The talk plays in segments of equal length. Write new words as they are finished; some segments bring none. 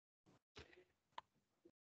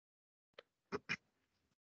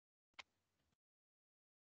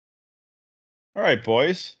All right,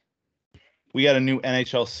 boys. We got a new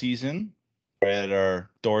NHL season right at our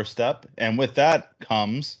doorstep. And with that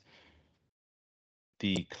comes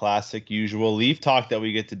the classic usual Leaf talk that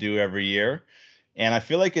we get to do every year. And I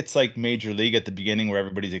feel like it's like Major League at the beginning where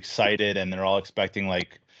everybody's excited and they're all expecting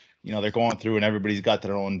they're going through and everybody's got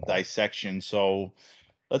their own dissection. So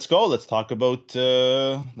let's go. Let's talk about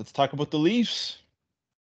the Leafs.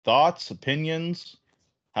 Thoughts, opinions,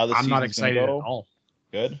 how the I'm not season's gonna excited at go. all.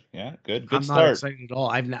 Good. Yeah, good. Good I'm not start. excited at all.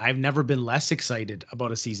 I've never been less excited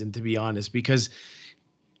about a season, to be honest, because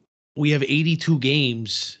we have 82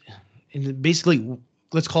 games, and basically,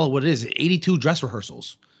 let's call it what it is: 82 dress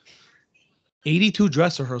rehearsals. 82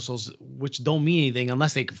 dress rehearsals, which don't mean anything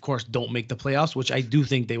unless they, of course, don't make the playoffs, which I do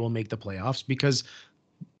think they will make the playoffs because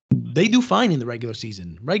they do fine in the regular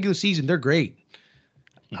season. Regular season, they're great.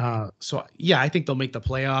 So yeah, I think they'll make the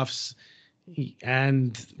playoffs.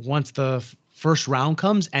 And once the first round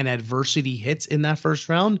comes and adversity hits in that first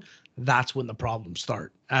round, that's when the problems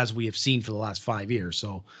start, as we have seen for the last 5 years.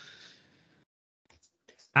 So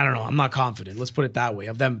I don't know. I'm not confident. Let's put it that way.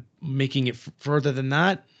 Of them making it further than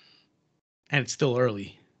that, and it's still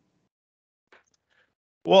early.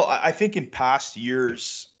 Well, I think in past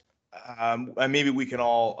years, and maybe we can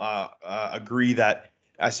all agree that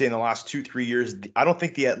I say in the last 2, 3 years, I don't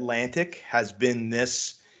think the Atlantic has been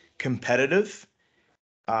this competitive.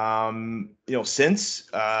 Since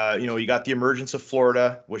you got the emergence of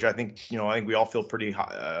Florida, which I think we all feel pretty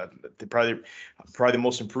high, probably the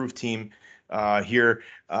most improved team here.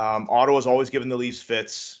 Ottawa's always given the Leafs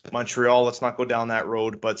fits. Montreal, let's not go down that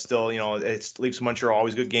road, but still, it's Leafs Montreal,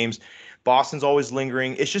 always good games. Boston's always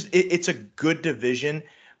lingering. It's just it's a good division.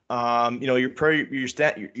 Your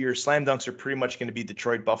slam dunks are pretty much going to be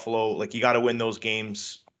Detroit, Buffalo. Like you got to win those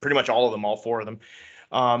games, pretty much all of them, all four of them.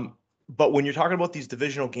 But when you're talking about these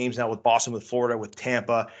divisional games now with Boston, with Florida, with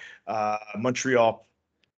Tampa, Montreal,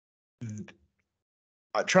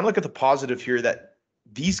 trying to look at the positive here that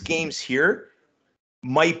these games here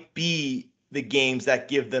might be the games that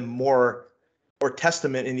give them more or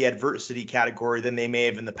testament in the adversity category than they may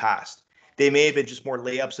have in the past. They may have been just more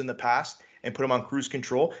layups in the past and put them on cruise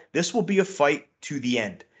control. This will be a fight to the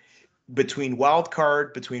end between wild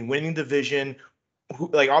card, between winning division.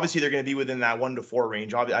 Like obviously they're going to be within that 1 to 4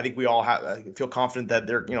 range. I think we all feel confident that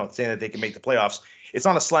they're saying that they can make the playoffs. It's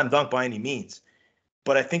not a slam dunk by any means,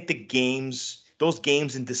 but I think those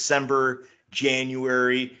games in December,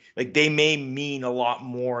 January, like they may mean a lot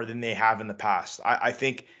more than they have in the past. I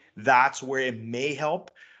think that's where it may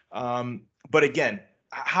help. But again,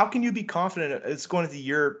 how can you be confident it's going into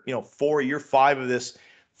year 5 of this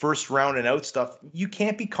first round and out stuff? You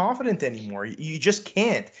can't be confident anymore. You just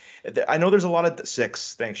can't. I know there's a lot of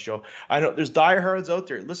 6. Thanks, Joe. I know there's diehards out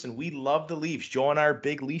there. Listen, we love the Leafs. Joe and I are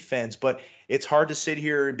big Leaf fans, but it's hard to sit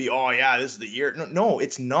here and be, oh yeah, this is the year. No,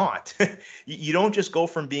 it's not. You don't just go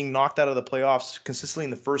from being knocked out of the playoffs consistently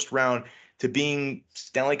in the first round to being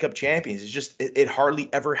Stanley Cup champions. It's just it hardly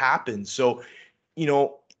ever happens. So, you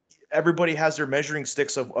know, everybody has their measuring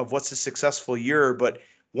sticks of what's a successful year, but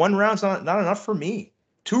 1 round's not enough for me.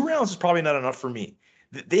 2 rounds is probably not enough for me.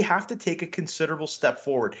 They have to take a considerable step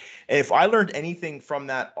forward. And if I learned anything from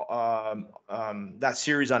that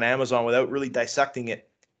series on Amazon without really dissecting it,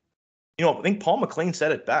 I think Paul McLean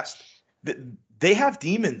said it best. They have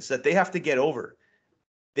demons that they have to get over.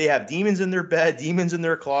 They have demons in their bed, demons in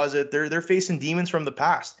their closet. They're facing demons from the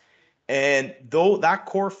past. And though that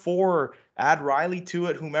core 4, add Riley to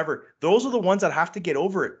it, whomever, those are the ones that have to get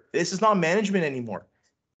over it. This is not management anymore.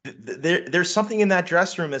 There's something in that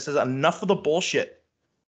dressing room that says enough of the bullshit.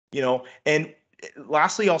 And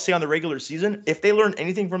lastly, I'll say on the regular season, if they learn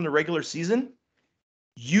anything from the regular season,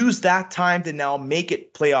 use that time to now make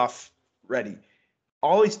it playoff ready.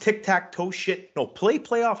 All these tic-tac-toe shit. No, play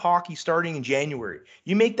playoff hockey starting in January.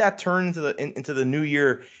 You make that turn into the new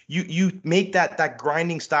year. You make that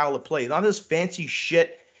grinding style of play. Not this fancy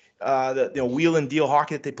shit, the wheel and deal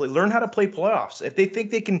hockey that they play. Learn how to play playoffs. If they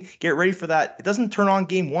think they can get ready for that, it doesn't turn on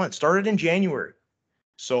game 1. Start it in January.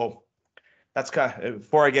 So that's kind of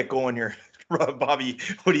before I get going here. Bobby,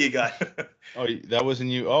 what do you got? Oh, that wasn't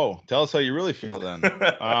you. Oh, tell us how you really feel then.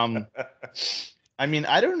 I mean,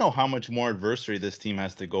 I don't know how much more adversity this team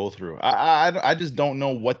has to go through. I just don't know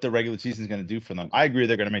what the regular season is going to do for them. I agree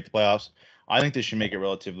they're going to make the playoffs. I think they should make it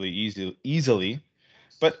relatively easily.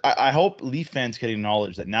 But I hope Leaf fans can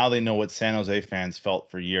acknowledge that now they know what San Jose fans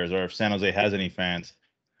felt for years, or if San Jose has any fans,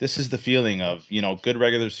 this is the feeling of, good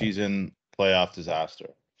regular season, playoff disaster.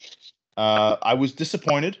 I was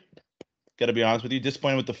disappointed. Got to be honest with you,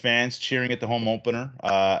 disappointed with the fans cheering at the home opener,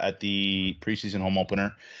 at the preseason home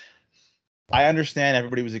opener. I understand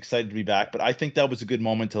everybody was excited to be back, but I think that was a good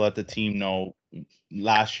moment to let the team know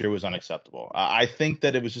last year was unacceptable. I think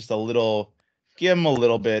that it was just a little, give him a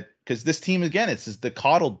little bit, because this team, again, it's the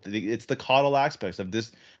coddle aspects of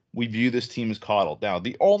this. We view this team as coddled. Now,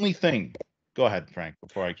 the only thing, go ahead, Frank,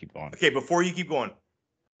 before I keep going. Okay, before you keep going,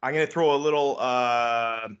 I'm going to throw a little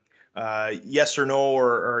yes or no,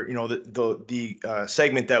 or the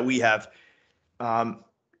segment that we have.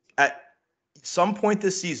 At some point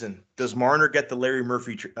this season, does Marner get the Larry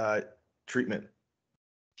Murphy treatment?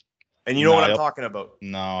 And you know what I'm talking about.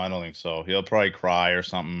 No, I don't think so. He'll probably cry or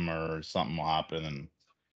something will happen, and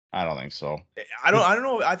I don't think so. I don't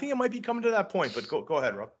know. I think it might be coming to that point, but go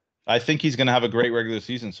ahead, Rob. I think he's going to have a great regular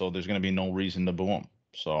season, so there's going to be no reason to boo him.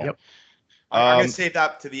 So, Yep. I'm going to save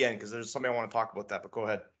that to the end because there's something I want to talk about that, but go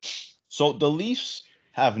ahead. So the Leafs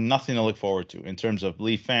have nothing to look forward to in terms of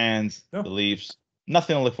Leaf fans, The Leafs,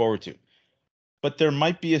 nothing to look forward to. But there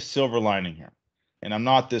might be a silver lining here. And I'm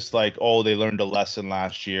not this like, oh, they learned a lesson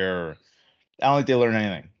last year. I don't think they learned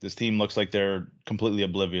anything. This team looks like they're completely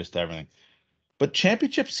oblivious to everything. But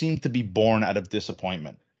championships seem to be born out of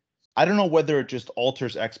disappointment. I don't know whether it just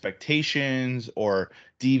alters expectations or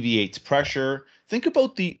deviates pressure. Think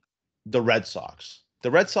about the Red Sox.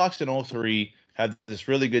 The Red Sox in 2003 had this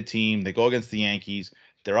really good team. They go against the Yankees.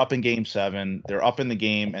 They're up in Game 7. They're up in the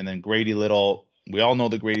game, and then Grady Little. We all know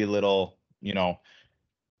the Grady Little,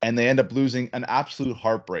 and they end up losing an absolute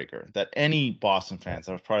heartbreaker that any Boston fans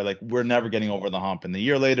are probably like, we're never getting over the hump. And the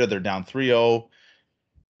year later, they're down 3-0,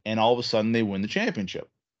 and all of a sudden they win the championship.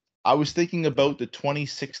 I was thinking about the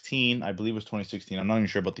 2016, I believe it was 2016. I'm not even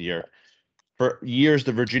sure about the year. For years,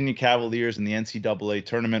 the Virginia Cavaliers in the NCAA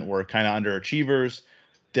tournament were kind of underachievers.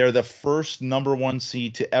 They're the first number 1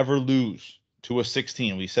 seed to ever lose to a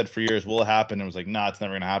 16. We said for years, will it happen? It was like, nah, it's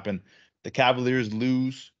never going to happen. The Cavaliers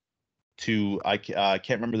lose to, I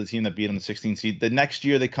can't remember the team that beat them, the 16 seed. The next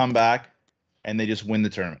year, they come back and they just win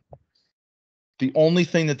the tournament. The only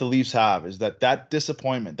thing that the Leafs have is that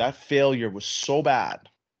disappointment, that failure was so bad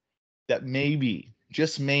that maybe,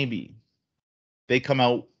 just maybe, they come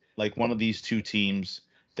out like one of these two teams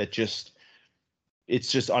that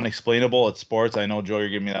it's just unexplainable. It's sports. I know, Joe, you're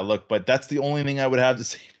giving me that look, but that's the only thing I would have to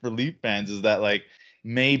say for Leaf fans is that, like,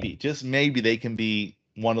 maybe, just maybe, they can be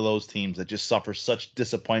one of those teams that just suffer such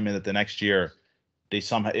disappointment that the next year they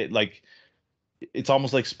somehow, it's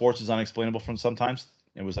almost like sports is unexplainable from sometimes.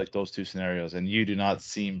 It was like those two scenarios, and you do not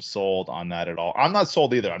seem sold on that at all. I'm not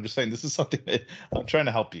sold either. I'm just saying this is something that I'm trying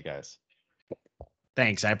to help you guys.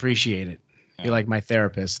 Thanks. I appreciate it. Yeah. You're like my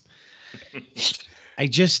therapist.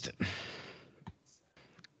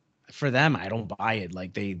 For them, I don't buy it.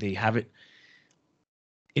 Like they have it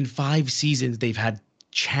in 5 seasons. They've had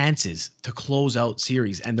chances to close out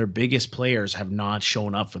series, and their biggest players have not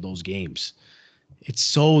shown up for those games. It's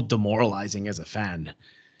so demoralizing as a fan.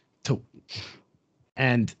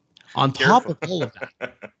 And on top of all of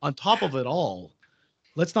that, on top of it all,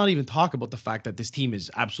 let's not even talk about the fact that this team is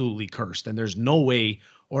absolutely cursed, and there's no way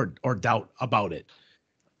or doubt about it.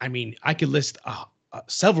 I mean, I could list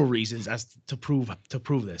several reasons as to prove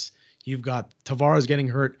this. You've got Tavares getting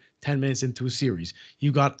hurt 10 minutes into a series.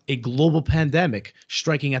 You've got a global pandemic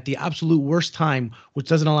striking at the absolute worst time, which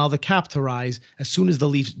doesn't allow the cap to rise as soon as the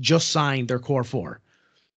Leafs just signed their core 4.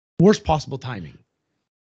 Worst possible timing.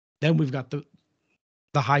 Then we've got the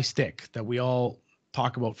high stick that we all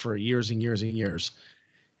talk about for years and years and years.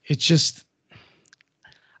 It's just,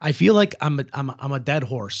 I feel like I'm a dead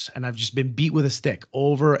horse, and I've just been beat with a stick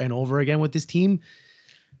over and over again with this team.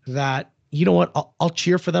 That, you know what, I'll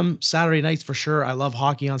cheer for them Saturday nights for sure. I love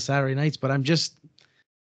hockey on Saturday nights, but I'm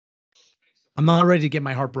not ready to get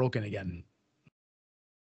my heart broken again.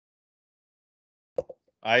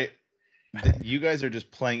 You guys are just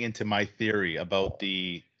playing into my theory about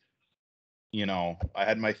I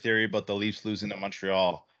had my theory about the Leafs losing to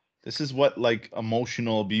Montreal. This is what, like,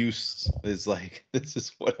 emotional abuse is like. This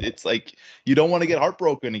is what it's like. You don't want to get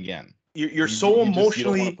heartbroken again. You're so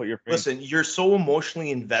emotionally, listen, you're so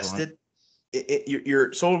emotionally invested.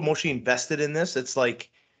 You're so emotionally invested in this. It's like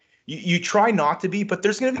you try not to be, but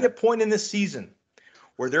there's going to be a point in this season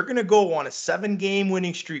where they're going to go on a 7-game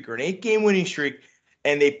winning streak or an 8-game winning streak,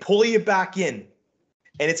 and they pull you back in.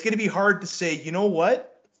 And it's going to be hard to say, you know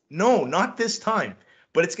what? No, not this time.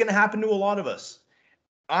 But it's going to happen to a lot of us.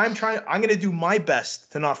 I'm going to do my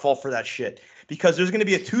best to not fall for that shit, because there's going to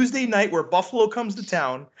be a Tuesday night where Buffalo comes to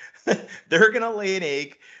town. They're going to lay an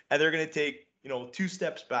egg, and they're going to take, 2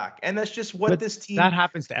 steps back. And that's just what this team. That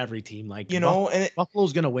happens to every team. Like, and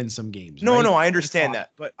Buffalo's going to win some games. No, right? no, I understand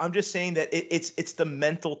that. But I'm just saying that it's the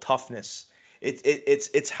mental toughness.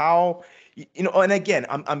 It's how, and again,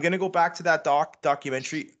 I'm going to go back to that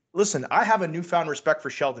documentary. Listen, I have a newfound respect for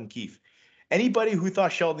Sheldon Keefe. Anybody who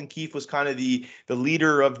thought Sheldon Keefe was kind of the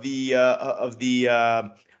leader of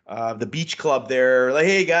the beach club there, like,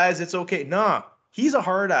 hey guys, it's okay. Nah, he's a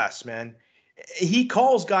hard ass, man. He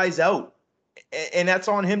calls guys out, and that's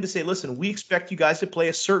on him to say, listen, we expect you guys to play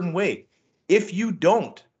a certain way. If you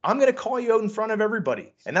don't, I'm going to call you out in front of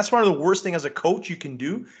everybody. And that's one of the worst things as a coach you can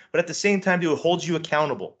do. But at the same time, it holds you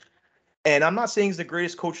accountable. And I'm not saying he's the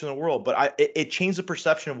greatest coach in the world, but it changed the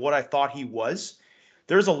perception of what I thought he was.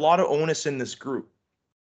 There's a lot of onus in this group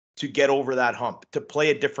to get over that hump, to play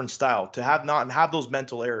a different style, to not have those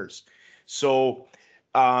mental errors. So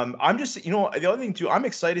I'm just, the other thing too, I'm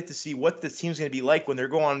excited to see what the team's going to be like when they're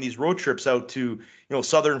going on these road trips out to,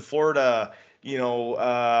 Southern Florida,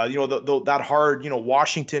 that hard,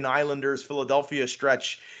 Washington Islanders, Philadelphia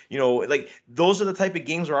stretch, like those are the type of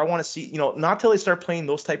games where I want to see, not till they start playing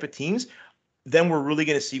those type of teams, then we're really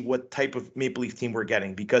going to see what type of Maple Leaf team we're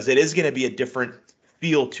getting, because it is going to be a different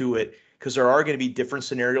feel to it, because there are going to be different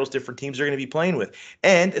scenarios, different teams are going to be playing with,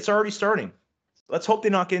 and it's already starting. Let's hope they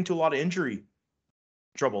not get into a lot of injury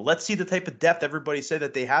trouble. Let's see the type of depth everybody said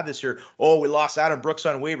that they have this year. Oh, we lost Adam Brooks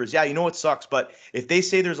on waivers. Yeah, it sucks, but if they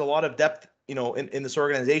say there's a lot of depth, in this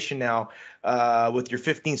organization now, with your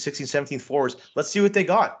 15, 16, 17 forwards, let's see what they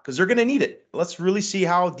got, because they're going to need it. Let's really see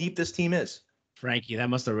how deep this team is. Frankie, that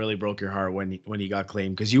must have really broke your heart when he got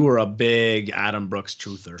claimed, because you were a big Adam Brooks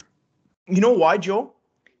truther. You know why, Joe?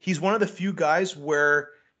 He's one of the few guys where,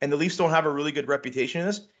 and the Leafs don't have a really good reputation in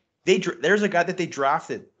this, there's a guy that they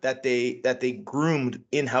drafted, that they groomed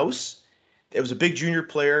in-house. It was a big junior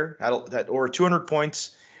player, had over 200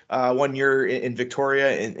 points 1 year in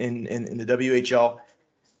Victoria in the WHL.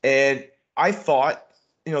 And I thought,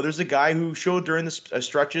 there's a guy who showed during the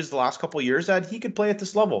stretches the last couple of years that he could play at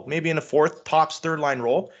this level, maybe in a fourth, tops third line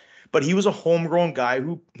role. But he was a homegrown guy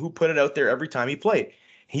who put it out there every time he played.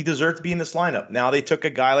 He deserved to be in this lineup. Now they took a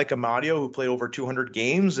guy like Amadio who played over 200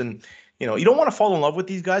 games, and you don't want to fall in love with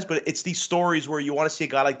these guys, but it's these stories where you want to see a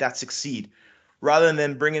guy like that succeed, rather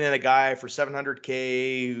than bringing in a guy for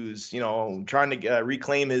 $700K who's trying to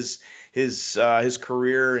reclaim his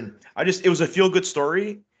career. And it was a feel good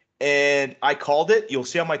story, and I called it. You'll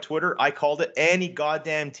see on my Twitter, I called it any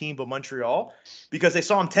goddamn team but Montreal, because they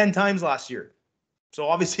saw him 10 times last year. So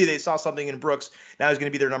obviously they saw something in Brooks. Now he's going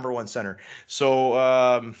to be their number one center.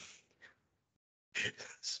 So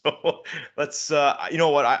so let's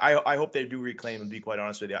what, I hope they do reclaim him, to be quite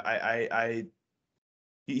honest with you.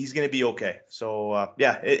 He's going to be okay. So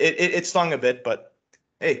yeah, it stung a bit, but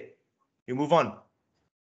hey, you move on.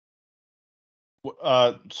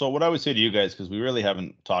 So what I would say to you guys, because we really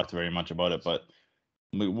haven't talked very much about it, but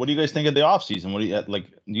what do you guys think of the offseason? What do you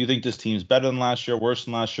like? Do you think this team's better than last year, worse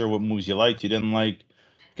than last year? What moves you liked, you didn't like?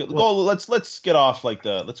 Let's get off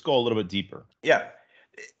let's go a little bit deeper. Yeah.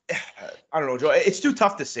 I don't know, Joe. It's too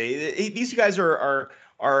tough to say. These guys are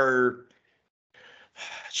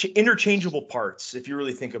interchangeable parts, if you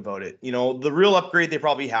really think about it. The real upgrade they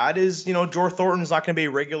probably had is, Joe Thornton's not going to be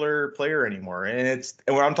a regular player anymore. And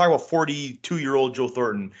when I'm talking about 42-year-old Joe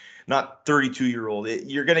Thornton, not 32-year-old,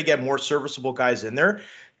 you're going to get more serviceable guys in there.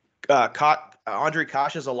 Andre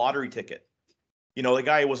Kosh is a lottery ticket. The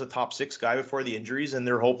guy was a top 6 guy before the injuries, and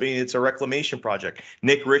they're hoping it's a reclamation project.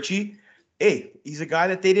 Nick Ritchie, hey, he's a guy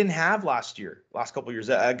that they didn't have last couple of years.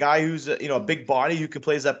 A guy who's a big body who can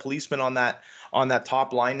play as that policeman on that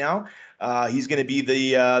top line now. He's going to be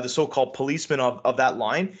the so-called policeman of that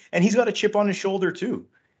line, and he's got a chip on his shoulder too.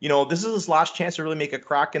 This is his last chance to really make a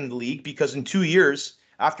crack in the league, because in 2 years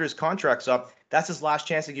after his contract's up, that's his last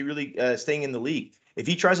chance to get really staying in the league. If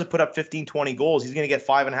he tries to put up 15, 20 goals, he's going to get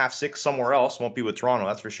 5.5, 6 somewhere else. Won't be with Toronto,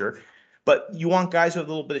 that's for sure. But you want guys with a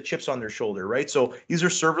little bit of chips on their shoulder, right? So these are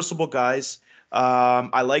serviceable guys.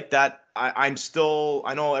 I like that. I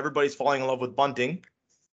know everybody's falling in love with Bunting.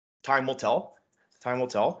 Time will tell.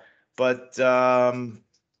 But,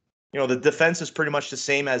 the defense is pretty much the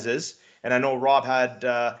same as is. And I know Rob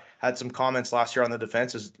had some comments last year on the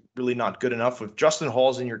defense is really not good enough. If Justin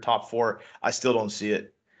Hall's in your top 4, I still don't see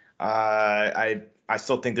it. I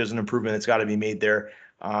still think there's an improvement that's got to be made there.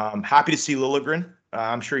 Happy to see Liljegren.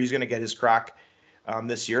 I'm sure he's going to get his crack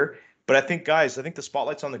this year. But I think the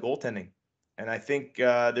spotlight's on the goaltending. And I think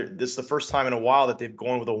this is the first time in a while that they've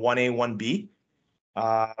gone with a 1A, 1B.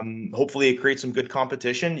 Hopefully it creates some good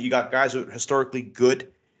competition. You got guys with historically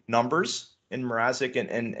good numbers in Mrazek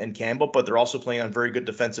and Campbell, but they're also playing on very good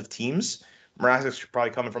defensive teams. Mrazek's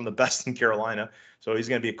probably coming from the best in Carolina, so he's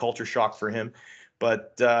going to be a culture shock for him.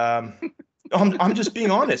 But I'm just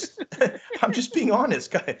being honest. I'm just being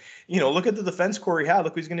honest. Look at the defense core he had.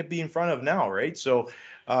 Look who he's going to be in front of now, right? So,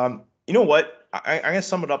 you know what? I'm going to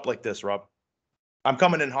sum it up like this, Rob. I'm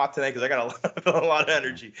coming in hot tonight because I got a lot of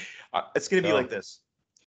energy. It's going to be like this.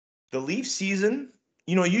 The Leafs season,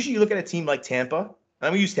 usually you look at a team like Tampa, and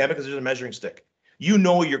I'm going to use Tampa because there's a measuring stick. You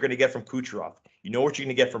know what you're going to get from Kucherov. You know what you're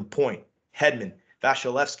going to get from Point, Hedman,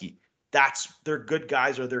 Vasilevsky. They're good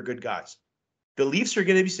guys or they're good guys. The Leafs are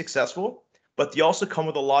going to be successful, but they also come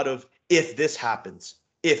with a lot of if this happens,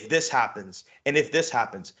 and if this happens.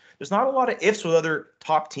 There's not a lot of ifs with other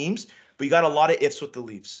top teams, but you got a lot of ifs with the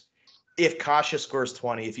Leafs. If Kasha scores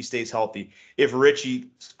 20, if he stays healthy, if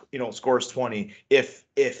Richie, scores 20, if.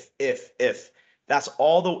 That's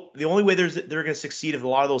all the only way they're going to succeed if a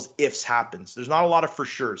lot of those ifs happens. There's not a lot of for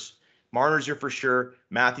sure's. Marner's your for sure.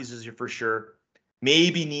 Matthews is your for sure.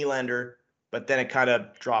 Maybe Nylander, but then it kind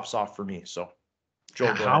of drops off for me. So,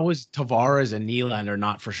 Joe, how is Tavares and Nylander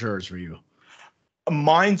not for sure for you?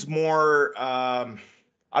 Mine's more. I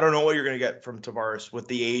don't know what you're going to get from Tavares with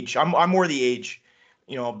the age. I'm more the age,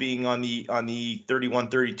 being on the 31,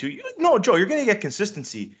 32. No, Joe, you're going to get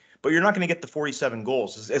consistency, but you're not going to get the 47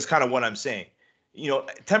 goals. Is kind of what I'm saying.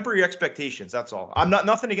 Temper your expectations. That's all. I'm not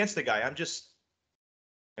nothing against the guy. I'm just,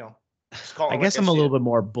 I guess I'm a little bit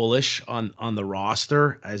more bullish on the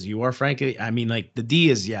roster as you are, frankly. I mean, like the D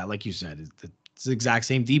is, like you said, it's the exact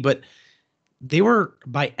same D, but they were,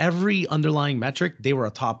 by every underlying metric, they were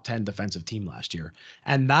a top 10 defensive team last year.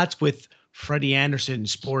 And that's with Freddie Anderson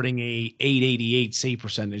sporting a 888 save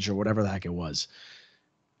percentage or whatever the heck it was.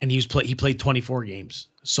 And he played 24 games.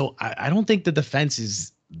 So I don't think the defense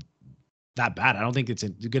is that bad. I don't think it's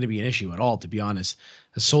going to be an issue at all, to be honest.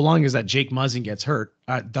 So long as that Jake Muzzin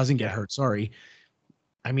doesn't get hurt. Sorry.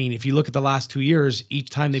 I mean, if you look at the last 2 years,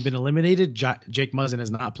 each time they've been eliminated, Jake Muzzin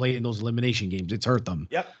has not played in those elimination games. It's hurt them.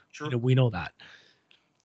 Yep, true. We know that.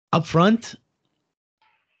 Up front,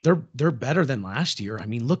 they're better than last year. I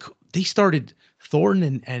mean, look, they started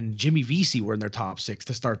Thornton and Jimmy Vesey were in their top 6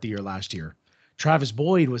 to start the year last year. Travis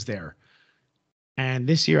Boyd was there. And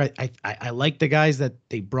this year, I like the guys that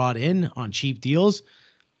they brought in on cheap deals.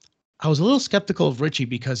 I was a little skeptical of Richie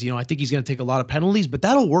because, I think he's going to take a lot of penalties, but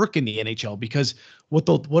that'll work in the NHL because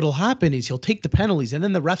what'll happen is he'll take the penalties and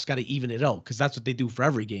then the refs got to even it out because that's what they do for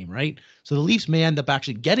every game, right? So the Leafs may end up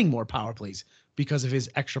actually getting more power plays because of his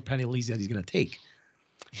extra penalties that he's going to take.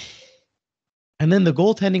 And then the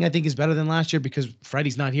goaltending, I think, is better than last year because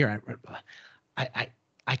Freddie's not here.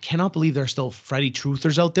 I cannot believe there are still Freddie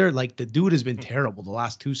truthers out there. Like, the dude has been terrible the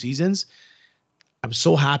last 2 seasons. I'm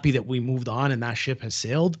so happy that we moved on and that ship has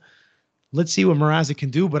sailed. Let's see what Mrazek can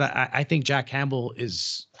do, but I think Jack Campbell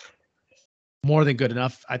is more than good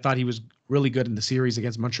enough. I thought he was really good in the series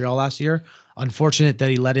against Montreal last year. Unfortunate that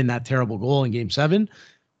he let in that terrible goal in Game 7.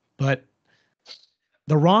 But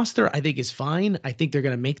the roster, I think, is fine. I think they're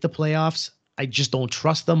going to make the playoffs. I just don't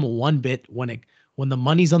trust them one bit when the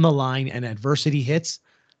money's on the line and adversity hits.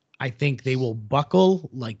 I think they will buckle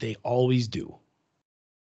like they always do.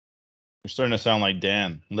 You're starting to sound like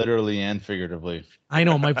Dan, literally and figuratively. I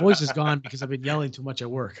know my voice is gone because I've been yelling too much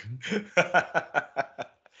at work.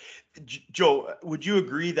 Joe, would you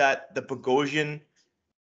agree that the Bogosian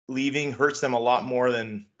leaving hurts them a lot more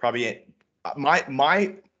than probably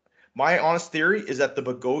my honest theory is that the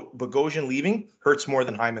Bogosian leaving hurts more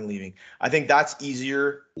than Hyman leaving. I think that's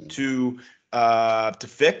easier to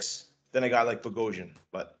fix than a guy like Bogosian,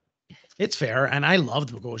 but it's fair. And I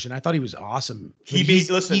loved Bogosian. I thought he was awesome.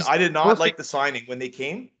 I did not like the signing when they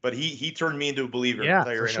came, but he turned me into a believer. Yeah,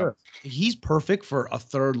 for sure. He's perfect for a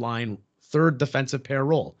third defensive pair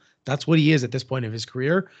role. That's what he is at this point of his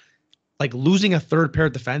career. Like, losing a third pair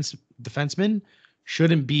defenseman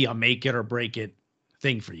shouldn't be a make it or break it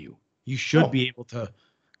thing for you. You should be able to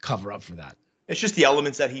cover up for that. It's just the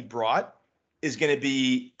elements that he brought is going to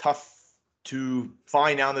be tough to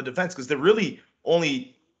find now in the defense because they're really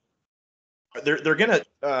only they're going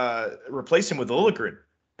to replace him with Liljegren.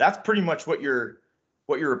 That's pretty much what your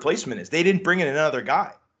replacement is. They didn't bring in another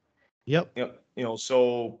guy. Yep.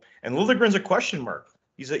 So, and Liljegren's a question mark.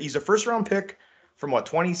 He's a first round pick from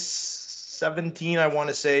 2017, I want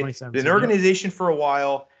to say. Been an organization for a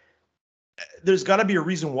while. There's got to be a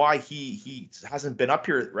reason why he hasn't been up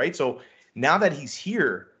here, right? So now that he's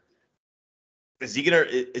here, is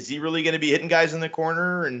he really gonna be hitting guys in the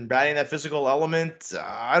corner and batting that physical element?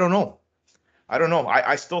 I don't know.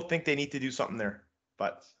 I still think they need to do something there,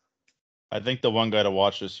 but I think the one guy to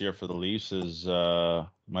watch this year for the Leafs is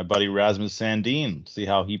my buddy Rasmus Sandin. See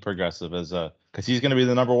how he progresses because he's going to be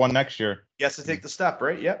the number 1 next year. He has to take the step,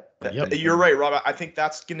 right? Yep. You're right, Rob. I think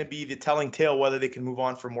that's going to be the telling tale whether they can move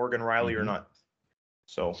on from Morgan Rielly or not.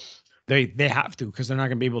 So they have to because they're not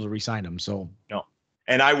going to be able to re-sign him. So no,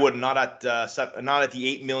 and I would not at the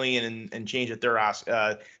 $8 million and change that they're asked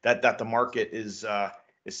that the market is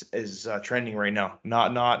is trending right now.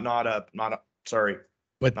 Not a sorry.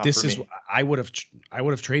 But Not this for is me. I would have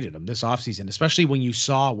traded him this offseason, especially when you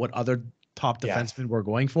saw what other top Yeah. defensemen were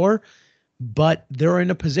going for. But they're in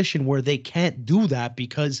a position where they can't do that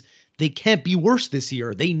because they can't be worse this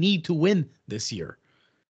year. They need to win this year.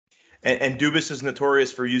 And Dubas is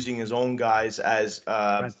notorious for using his own guys as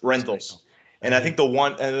rentals. And I think the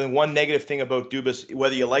one negative thing about Dubas,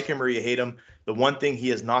 whether you like him or you hate him, the one thing he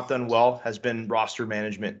has not done well has been roster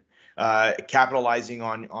management, capitalizing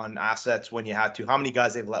on assets when you had to. How many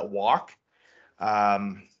guys they've let walk?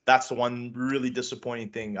 That's the one really disappointing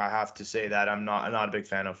thing I have to say that I'm not a big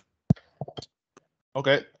fan of.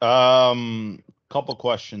 Okay. Couple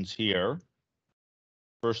questions here.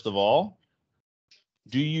 First of all,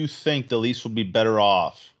 do you think the Leafs will be better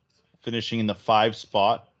off finishing in the 5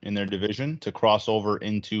 spot in their division to cross over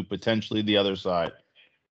into potentially the other side?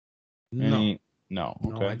 No, No.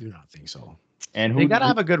 no, Okay. I do not think so. And They got to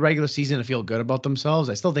have a good regular season to feel good about themselves.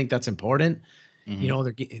 I still think that's important. Mhm. You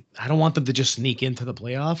know, I don't want them to just sneak into the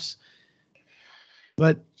playoffs.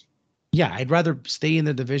 But yeah, I'd rather stay in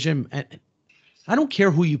the division. And I don't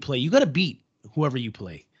care who you play. You got to beat whoever you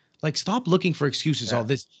play. Like, stop looking for excuses. Yeah. All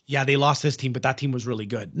this, yeah, they lost this team, but that team was really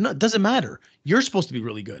good. No, it doesn't matter. You're supposed to be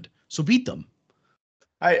really good, so beat them.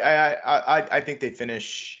 I think they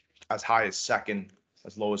finish as high as second,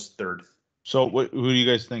 as low as third. So who do you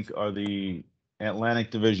guys think are the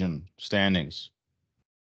Atlantic Division standings?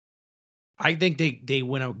 I think they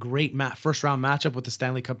win a great first round matchup with the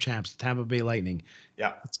Stanley Cup champs, the Tampa Bay Lightning.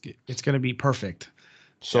 Yeah, it's going to be perfect.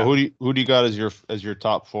 So who do you got as your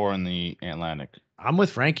top 4 in the Atlantic? I'm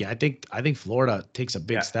with Frankie. I think Florida takes a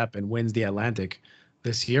big step and wins the Atlantic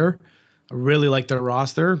this year. I really like their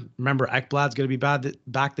roster. Remember, Ekblad's going to be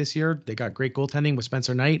back this year. They got great goaltending with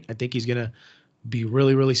Spencer Knight. I think he's going to be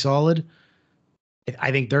really, really solid.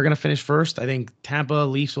 I think they're going to finish first. I think Tampa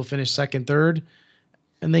Leafs will finish second, third.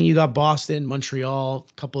 And then you got Boston, Montreal,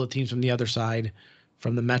 a couple of teams from the other side,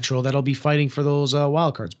 from the Metro, that'll be fighting for those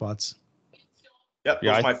wild card spots. Yep,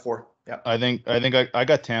 those are my 4. Yeah, I think I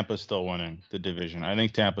got Tampa still winning the division. I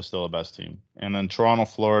think Tampa's still the best team, and then Toronto,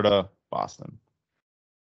 Florida, Boston.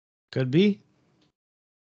 Could be.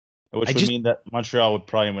 Which would mean that Montreal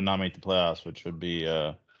would not make the playoffs, which would be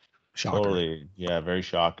shocker. Totally, very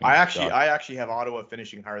shocking. I actually have Ottawa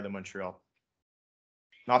finishing higher than Montreal.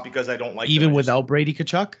 Not because I don't like even them, without Brady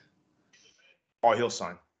Tkachuk. Oh, he'll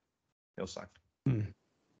sign. Yeah.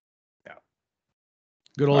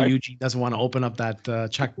 Good old Eugene doesn't want to open up that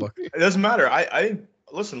checkbook. It doesn't matter. I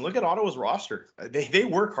listen. Look at Ottawa's roster. They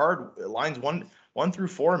work hard. Lines 1 through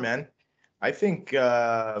 4, man. I think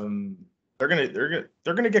they're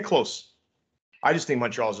gonna get close. I just think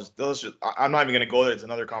Montreal's I'm not even gonna go there. It's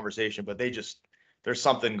another conversation. But there's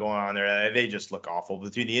something going on there. They just look awful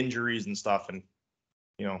between the injuries and stuff, and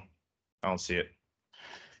I don't see it.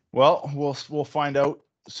 Well, we'll find out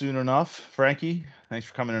soon enough. Frankie, thanks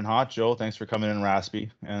for coming in hot. Joe, thanks for coming in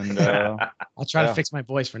raspy. And I'll try to fix my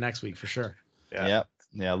voice for next week for sure. Yeah.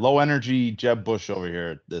 Low energy Jeb Bush over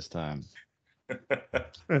here this time.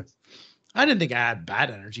 I didn't think I had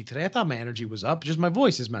bad energy today. I thought my energy was up. Just my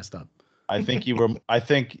voice is messed up. I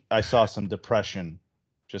think I saw some depression.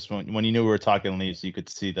 Just when you knew we were talking Leafs, you could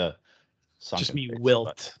see the just me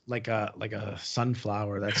wilt like a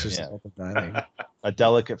sunflower. That's just a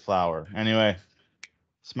delicate flower. Anyway,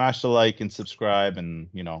 smash the like and subscribe and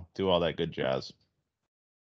do all that good jazz.